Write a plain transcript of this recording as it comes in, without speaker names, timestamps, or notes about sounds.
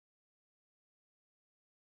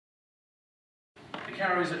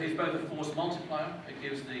carrier is both a force multiplier. It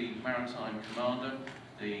gives the maritime commander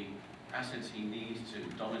the assets he needs to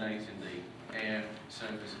dominate in the air,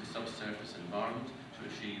 surface and subsurface environment to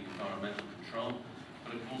achieve environmental control.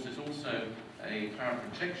 But of course it's also a power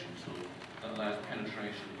projection tool that allows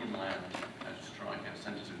penetration inland to strike at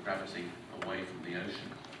centres of gravity away from the ocean.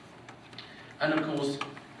 And of course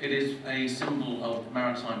it is a symbol of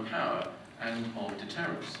maritime power and of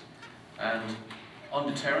deterrence. And on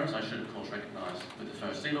deterrence, I should of course recognise with the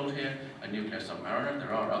first Sea Lord here, a nuclear submariner.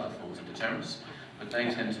 There are other forms of deterrence, but they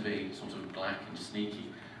tend to be sort of black and sneaky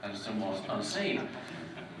and somewhat unseen.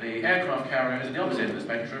 The aircraft carrier is at the opposite end of the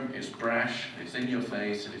spectrum. It's brash, it's in your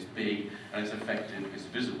face, it is big, and it's effective, it's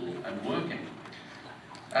visible and working.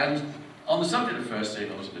 And on the subject of first Sea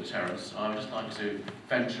Lords and deterrence, I would just like to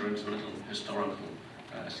venture into a little historical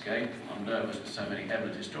escape. I'm nervous with so many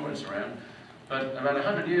eminent historians around. But about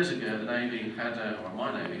 100 years ago, the Navy had, or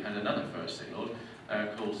my Navy had another First Sea Lord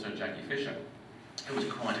called Sir Jackie Fisher, who was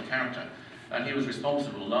quite a character. And he was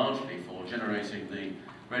responsible largely for generating the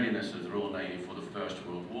readiness of the Royal Navy for the First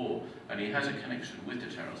World War. And he has a connection with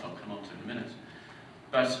deterrence I'll come on to in a minute.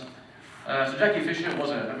 But Sir Jackie Fisher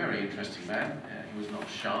was a very interesting man. He was not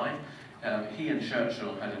shy. He and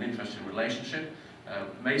Churchill had an interesting relationship,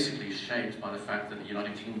 basically shaped by the fact that the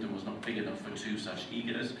United Kingdom was not big enough for two such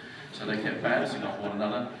egos, so they kept bouncing off one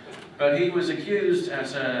another. But he was accused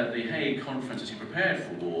at the Hague conference as he prepared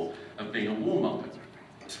for war of being a warmonger.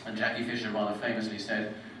 And Jackie Fisher rather famously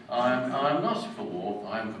said, I'm not for war,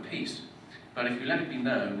 I am for peace. But if you let it be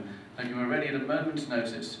known that you are ready at a moment's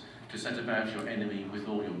notice to set about your enemy with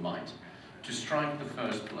all your might, to strike the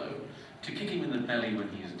first blow, to kick him in the belly when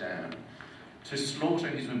he is down, to slaughter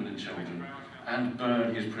his women and children, and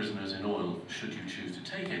burn his prisoners in oil, should you choose to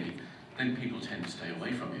take any, then people tend to stay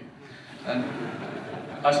away from you. And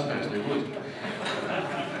I suppose they would.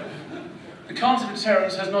 The concept of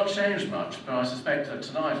deterrence has not changed much, but I suspect that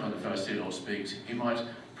tonight when the First Sea Lord speaks, he might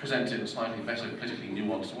present it in a slightly better, politically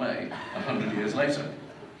nuanced way 100 years later.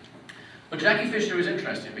 But Jackie Fisher is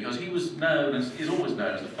interesting because he was known as, is always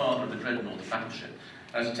known as the father of the dreadnought, the battleship,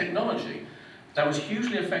 as a technology that was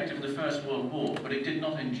hugely effective in the First World War, but it did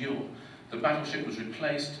not endure. The battleship was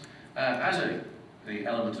replaced as the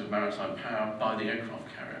element of maritime power by the aircraft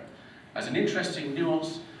carrier. As an interesting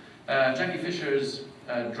nuance, Jackie Fisher's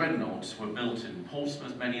dreadnoughts were built in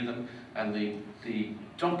Portsmouth, many of them, and the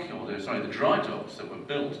dry docks that were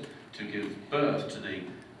built to give birth to the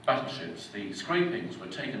battleships, the scrapings, were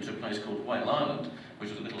taken to a place called Whale Island, which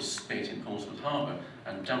was a little spit in Portsmouth Harbour,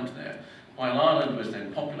 and dumped there. Whale Island was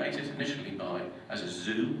then populated initially as a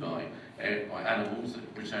zoo by animals that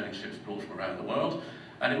returning ships brought from around the world,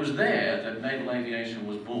 and it was there that naval aviation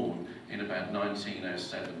was born in about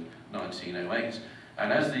 1907, 1908.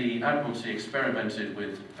 And as the Admiralty experimented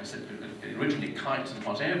with, I said, originally kites and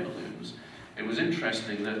hot air balloons, it was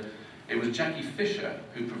interesting that it was Jackie Fisher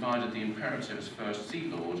who provided the imperative as First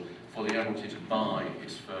Sea Lord for the Admiralty to buy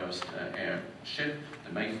its first airship,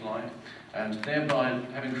 the Mayfly, and thereby,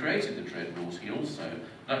 having created the dreadnought, he also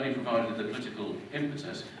not only provided the political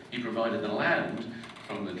impetus, he provided the land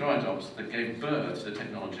from the dry docks that gave birth to the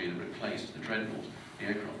technology that replaced the dreadnought, the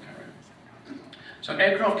aircraft carrier. So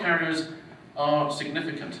aircraft carriers are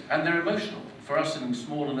significant, and they're emotional. For us in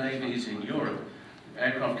smaller navies in Europe,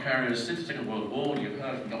 aircraft carriers, since the Second World War, you've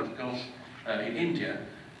heard from Dr. Ghosh, in India,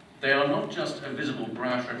 they are not just a visible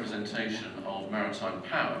brash representation of maritime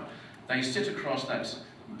power, they sit across that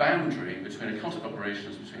boundary between a concept of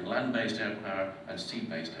operations between land-based air power and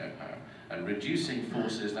sea-based air power, and reducing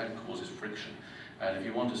forces that causes friction. And if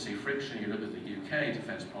you want to see friction, you look at the UK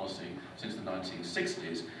defence policy since the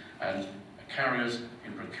 1960s, and carriers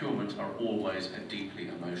in procurement are always a deeply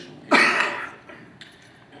emotional issue.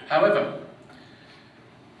 However,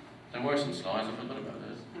 there were some slides, I forgot about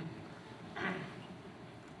those.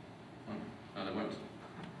 No, there weren't.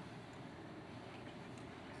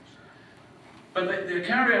 But the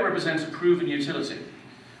carrier represents a proven utility.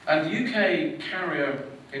 And the UK carrier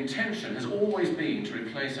intention has always been to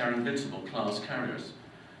replace our invincible class carriers.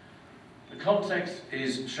 The context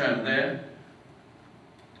is shown there.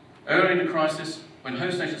 Early in the crisis, when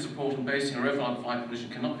host nation support and basing a refined flight permission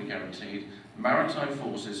cannot be guaranteed, maritime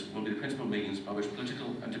forces will be the principal means by which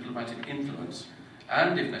political and diplomatic influence,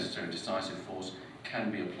 and if necessary decisive force,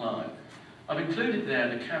 can be applied. I've included there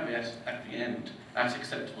the caveat at the end, at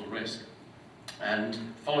acceptable risk. And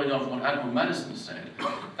following on from what Admiral Madison said,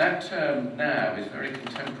 that term now is very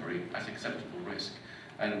contemporary, at acceptable risk.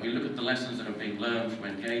 And we look at the lessons that have been learned from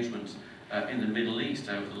engagements in the Middle East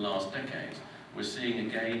over the last decades. We're seeing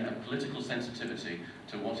again a political sensitivity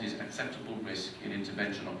to what is acceptable risk in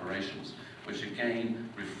intervention operations, which again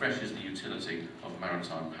refreshes the utility of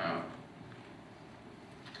maritime power.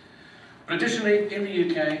 But additionally, in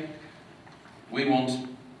the UK, we want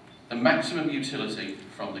the maximum utility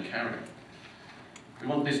from the carrier. We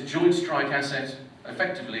want this joint strike asset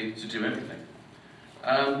effectively to do everything.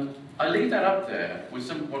 I leave that up there with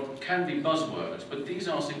some what can be buzzwords, but these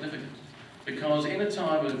are significant, because in a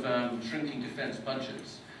time of shrinking defence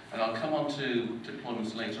budgets, and I'll come on to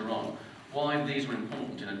deployments later on, why these are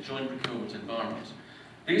important in a joint procurement environment.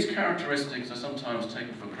 These characteristics are sometimes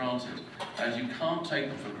taken for granted, and you can't take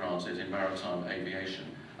them for granted in maritime aviation,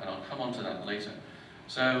 and I'll come on to that later.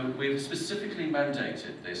 So we've specifically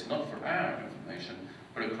mandated this, not for our information,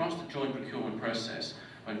 but across the joint procurement process.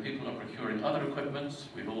 When people are procuring other equipments,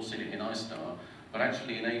 we've all seen it in iStar, but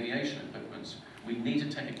actually in aviation equipments, we need to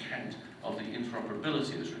take account of the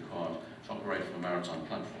interoperability that's required to operate from a maritime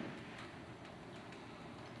platform.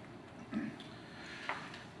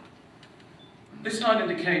 This slide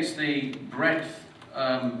indicates the breadth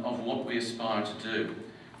of what we aspire to do.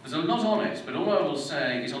 There's a lot on it, but all I will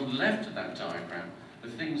say is on the left of that diagram, the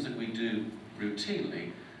things that we do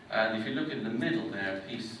routinely, and if you look in the middle there,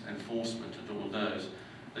 peace enforcement and all those,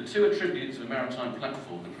 the two attributes of a maritime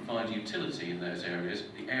platform that provide utility in those areas,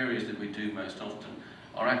 the areas that we do most often,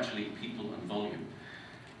 are actually people and volume.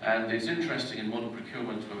 And it's interesting in modern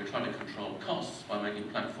procurement where we're trying to control costs by making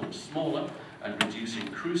platforms smaller and reducing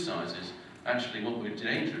crew sizes. Actually, what we're in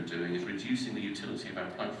danger of doing is reducing the utility of our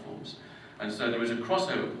platforms. And so there is a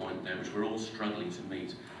crossover point there which we're all struggling to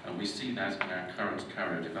meet, and we see that in our current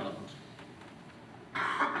carrier development.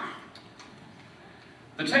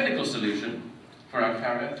 The technical solution for our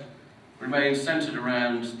carrier remains centred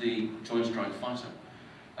around the Joint Strike Fighter.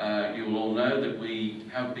 You will all know that we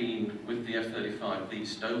have been with the F-35B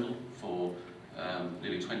Stovall for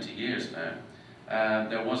nearly 20 years now.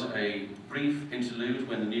 There was a brief interlude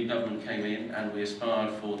when the new government came in and we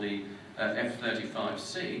aspired for the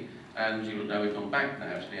F-35C, and you will know we've gone back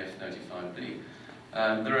now to the F-35B.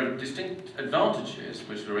 There are distinct advantages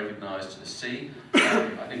which were recognised to the sea.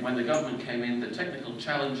 I think when the government came in, the technical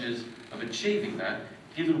challenges of achieving that,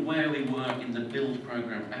 given where we were in the build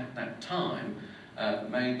programme at that time,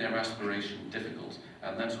 made their aspiration difficult.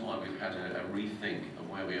 And that's why we've had a rethink of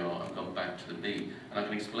where we are and gone back to the B. And I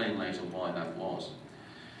can explain later why that was.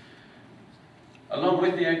 Along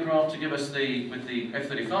with the aircraft to give us with the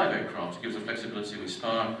F-35 aircraft to give us the flexibility we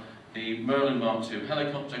aspire, the MERLIN Mark II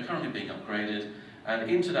helicopter currently being upgraded, and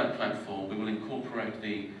into that platform we will incorporate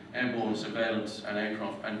the airborne surveillance and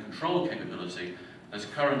aircraft and control capability that's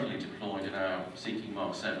currently deployed in our Seeking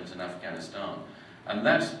Mark 7s in Afghanistan. And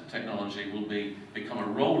that technology will become a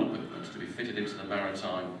role equipment to be fitted into the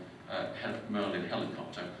maritime MERLIN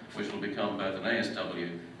helicopter, which will become both an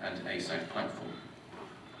ASW and ASAC platform.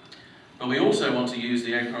 But we also want to use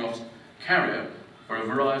the aircraft carrier for a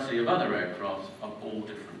variety of other aircraft of all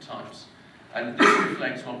different types. And this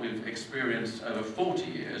reflects what we've experienced over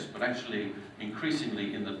 40 years, but actually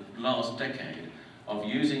increasingly in the last decade, of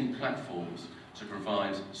using platforms to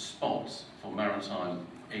provide spots for maritime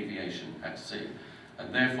aviation at sea.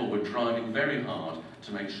 And therefore we're driving very hard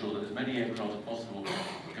to make sure that as many aircraft as possible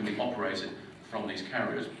can be operated from these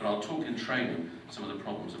carriers. But I'll talk in training some of the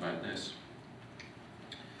problems about this.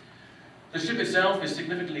 The ship itself is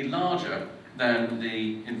significantly larger than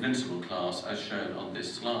the Invincible class as shown on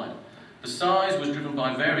this slide. The size was driven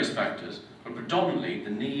by various factors, but predominantly the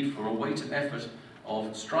need for a weighted effort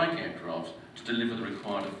of strike aircraft to deliver the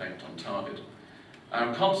required effect on target.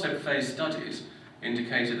 Our concept phase studies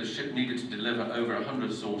indicated the ship needed to deliver over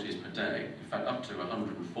 100 sorties per day, in fact up to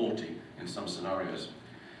 140 in some scenarios.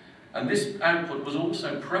 And this output was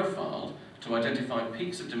also profiled to identify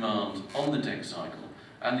peaks of demand on the deck cycle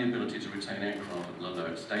and the ability to retain aircraft at low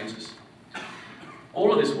load status.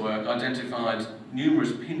 All of this work identified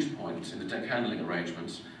numerous pinch points in the deck handling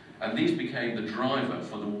arrangements, and these became the driver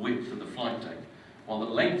for the width of the flight deck, while the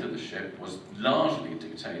length of the ship was largely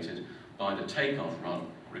dictated by the takeoff run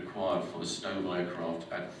required for the Stovall aircraft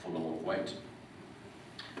at full oil weight.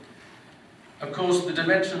 Of course, the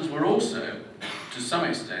dimensions were also, to some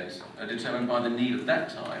extent, determined by the need at that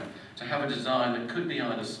time to have a design that could be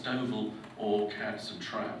either Stovall or cats and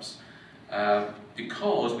traps,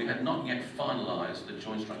 because we had not yet finalised the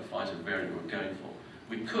Joint Strike Fighter variant we were going for.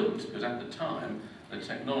 We couldn't, because at the time, the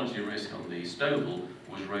technology risk on the Stovall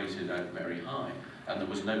was rated at very high, and there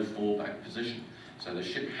was no fallback position. So the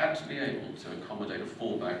ship had to be able to accommodate a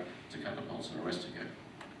fallback to catapults and Arrestigate.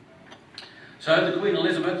 So the Queen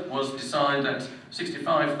Elizabeth was designed at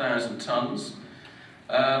 65,000 tonnes,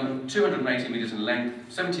 280 metres in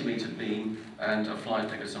length, 70 metre beam, and a flight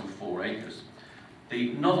deck of some 4 acres.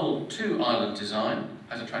 The novel two-island design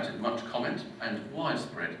has attracted much comment and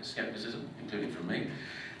widespread scepticism, including from me,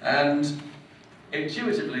 and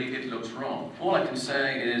intuitively it looks wrong. All I can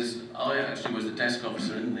say is I actually was the desk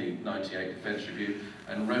officer in the '98 Defence Review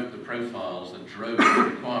and wrote the profiles that drove the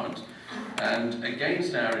requirement. And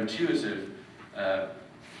against our intuitive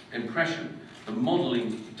impression, the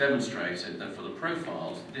modelling demonstrated that for the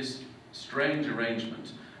profiles, this strange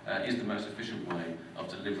arrangement is the most efficient way of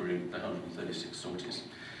delivering the 136 sorties.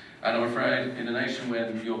 And I'm afraid in a nation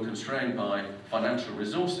where you're constrained by financial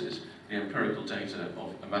resources, the empirical data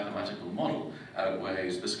of a mathematical model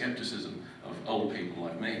outweighs the scepticism of old people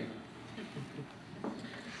like me.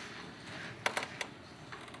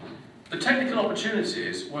 The technical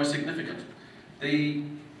opportunities were significant.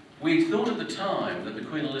 We thought at the time that the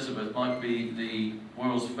Queen Elizabeth might be the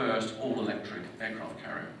world's first all-electric aircraft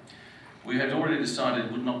carrier. We had already decided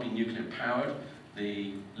it would not be nuclear powered.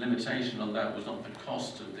 The limitation on that was not the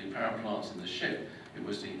cost of the power plants in the ship, it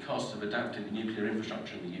was the cost of adapting the nuclear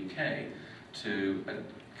infrastructure in the UK to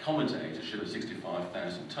accommodate a ship of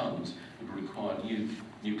 65,000 tonnes. It would require new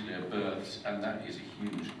nuclear berths, and that is a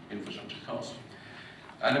huge infrastructure cost.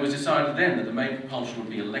 And it was decided then that the main propulsion would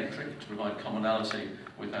be electric to provide commonality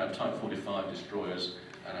with our Type 45 destroyers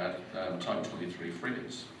and our Type 23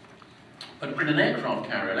 frigates. But in an aircraft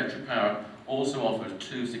carrier, electric power also offered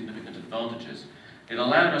two significant advantages. It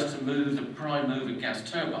allowed us to move the prime mover gas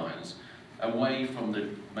turbines away from the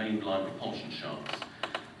mainline propulsion shafts.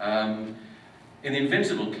 In the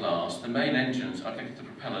Invincible class, the main engines are connected to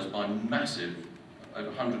propellers by massive,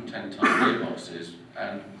 over 110-ton gearboxes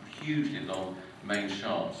and hugely long main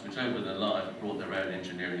shafts, which over their life have brought their own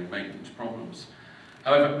engineering and maintenance problems.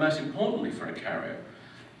 However, most importantly for a carrier,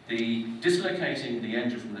 dislocating the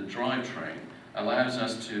engine from the drivetrain allows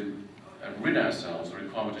us to rid ourselves of the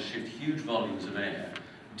requirement to shift huge volumes of air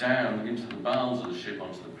down into the bowels of the ship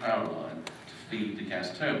onto the power line to feed the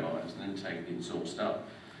gas turbines and then take the exhaust up.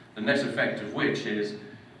 The net effect of which is,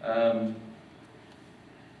 sorry,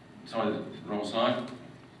 the wrong slide.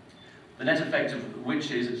 The net effect of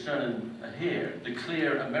which is, it's shown here, the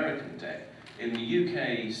clear American deck. In the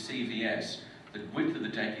UK CVS, the width of the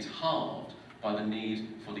deck is halved by the need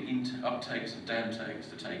for the uptakes and downtakes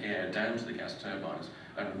to take air down to the gas turbines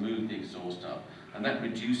and remove the exhaust up. And that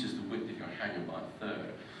reduces the width of your hangar by a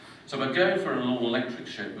third. So by going for an all-electric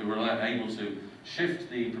ship, we were able to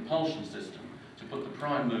shift the propulsion system to put the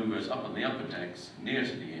prime movers up on the upper decks, near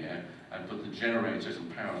to the air, and put the generators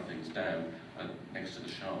and power things down next to the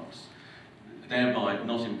shafts, thereby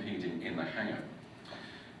not impeding in the hangar.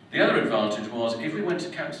 The other advantage was, if we went to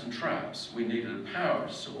caps and traps, we needed a power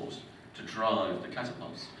source to drive the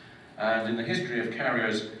catapults. And in the history of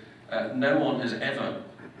carriers, no one has ever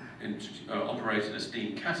operated a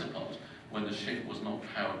steam catapult when the ship was not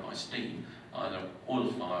powered by steam, either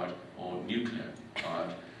oil-fired or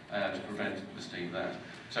nuclear-fired, to prevent the steam that.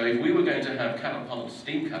 So if we were going to have catapults,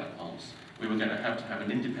 steam catapults, we were going to have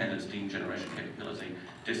an independent steam generation capability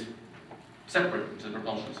separate to the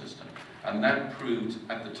propulsion system. And that proved,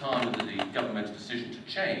 at the time of the government's decision to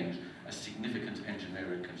change, a significant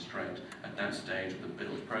engineering constraint at that stage of the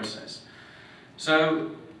build process.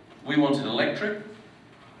 So we wanted electric.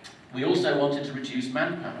 We also wanted to reduce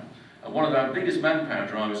manpower. One of our biggest manpower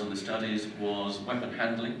drivers in the studies was weapon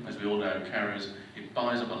handling. As we all know, carriers, it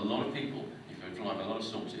buys up a lot of people, if you fly a lot of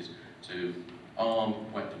sorties, to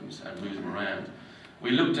arm weapons and move them around.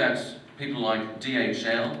 We looked at people like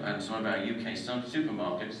DHL and some of our UK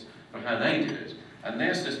supermarkets for how they did it, and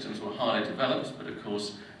their systems were highly developed, but of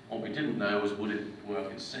course what we didn't know was would it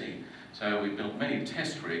work at sea. So we built many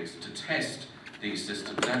test rigs to test these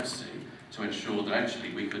systems at sea to ensure that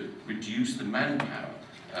actually we could reduce the manpower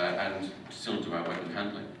and still do our weapon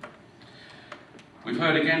handling. We've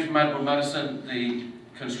heard again from Admiral Madison the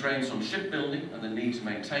constraints on shipbuilding and the need to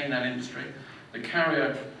maintain that industry. The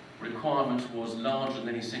carrier requirement was larger than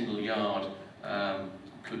any single yard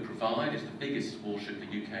could provide. It's the biggest warship the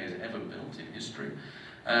UK has ever built in history.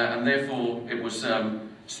 And therefore it was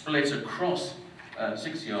split across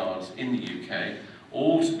 6 yards in the UK,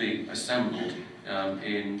 all to be assembled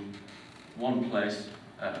in one place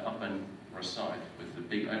up in Rosyth, with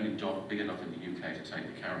the only dock big enough in the UK to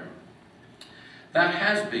take the carrier. That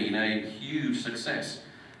has been a huge success,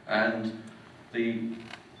 and the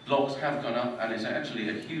blocks have gone up, and it's actually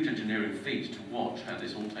a huge engineering feat to watch how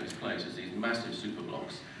this all takes place as these massive super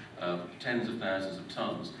blocks, tens of thousands of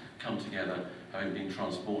tonnes, come together, having been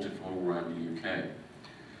transported from all around the UK.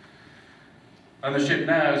 And the ship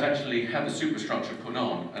now has actually had the superstructure put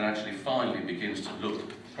on and actually finally begins to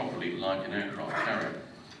look properly like an aircraft carrier.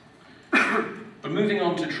 But moving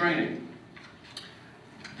on to training.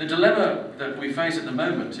 The dilemma that we face at the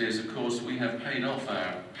moment is, of course, we have paid off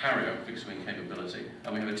our Harrier fixed-wing capability,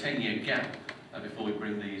 and we have a 10-year gap before we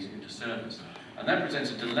bring these into service. And that presents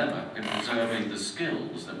a dilemma in preserving the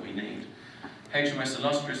skills that we need. HMS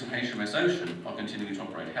Illustrious and HMS Ocean are continuing to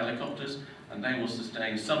operate helicopters, and they will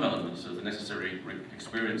sustain some elements of the necessary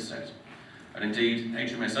experience set. And indeed,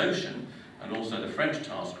 HMS Ocean and also the French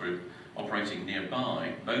task group operating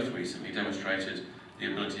nearby both recently demonstrated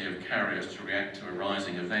the ability of carriers to react to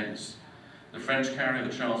arising events. The French carrier,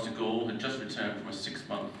 the Charles de Gaulle, had just returned from a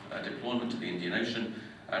 6-month deployment to the Indian Ocean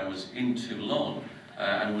and was in Toulon,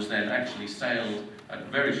 and was then actually sailed at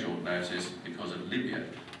very short notice because of Libya,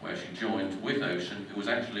 where she joined with Ocean, who was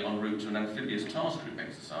actually en route to an amphibious task group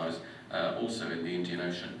exercise, also in the Indian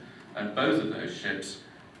Ocean. And both of those ships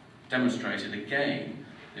demonstrated again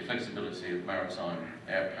the flexibility of maritime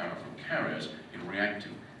air power from carriers in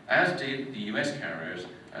reacting, as did the US carriers,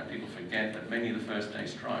 and people forget that many of the first day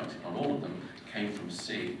strikes, not all of them, came from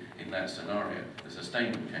sea in that scenario. The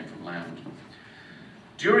sustainment came from land.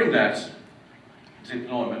 During that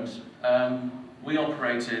deployment, we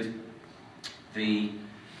operated a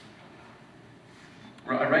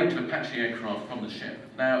range of Apache aircraft from the ship.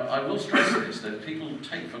 Now, I will stress this, that people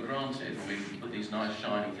take for granted when we put these nice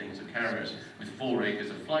shiny things of carriers with 4 acres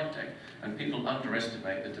of flight deck, and people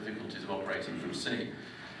underestimate the difficulties of operating from sea.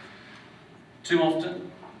 Too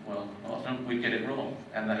often, well, often we get it wrong,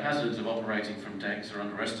 and the hazards of operating from decks are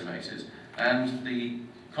underestimated, and the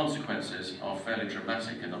consequences are fairly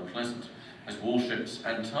dramatic and unpleasant, as warships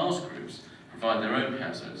and task groups provide their own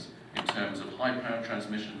hazards in terms of high-power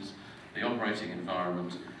transmissions, the operating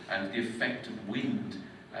environment, and the effect of wind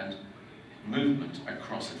and movement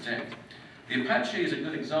across a deck. The Apache is a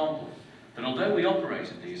good example, but although we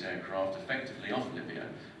operated these aircraft effectively off Libya,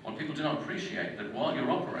 what people do not appreciate that while you're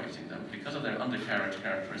operating them, because of their undercarriage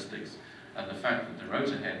characteristics and the fact that the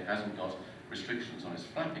rotor head hasn't got restrictions on its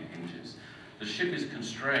flapping hinges, the ship is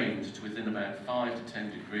constrained to within about 5 to 10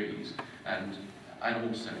 degrees and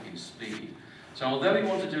also in speed. So although we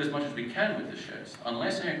want to do as much as we can with the ships,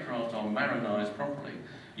 unless aircraft are marinized properly,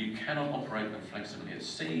 you cannot operate them flexibly at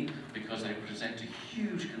sea because they present a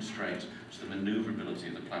huge constraint to the maneuverability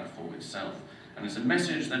of the platform itself. And it's a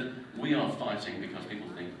message that we are fighting because people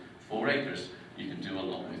think 4 acres, you can do a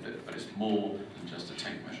lot with it, but it's more than just a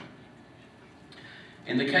tape measure.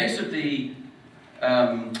 In the case of the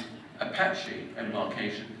Apache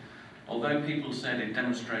embarkation, although people said it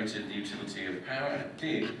demonstrated the utility of power, it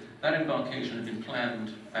did, that embarkation had been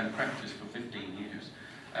planned and practiced for 15 years.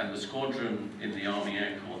 And the squadron in the Army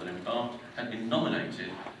Air Corps that embarked had been nominated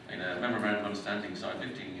in a memorandum of understanding signed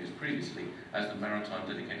 15 years previously as the Maritime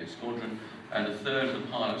Dedicated Squadron, and a third of the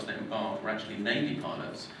pilots that embarked were actually Navy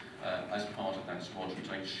pilots as part of that squadron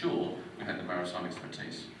to make sure we had the maritime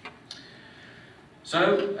expertise.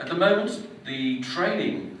 So, at the moment, the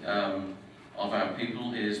training of our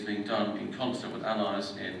people is being done in concert with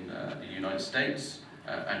allies in the United States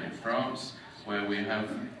and in France, where we have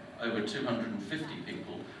over 250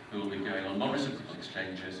 people who will be going on non-reciprocal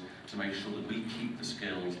exchanges to make sure that we keep the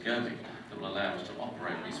skills going that will allow us to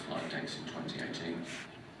operate these flight decks in 2018.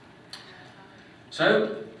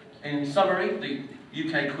 So, in summary, the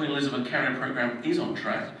UK Queen Elizabeth carrier programme is on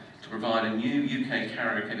track to provide a new UK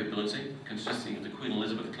carrier capability consisting of the Queen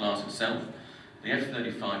Elizabeth class itself, the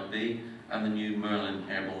F-35B, and the new MERLIN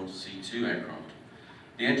airborne C2 aircraft.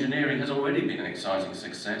 The engineering has already been an exciting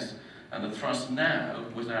success, and the thrust now,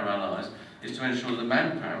 with our allies, is to ensure that the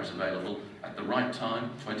manpower is available at the right time,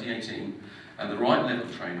 2018, and the right level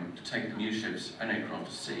of training to take the new ships and aircraft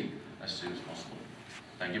to sea as soon as possible.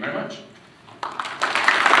 Thank you very much.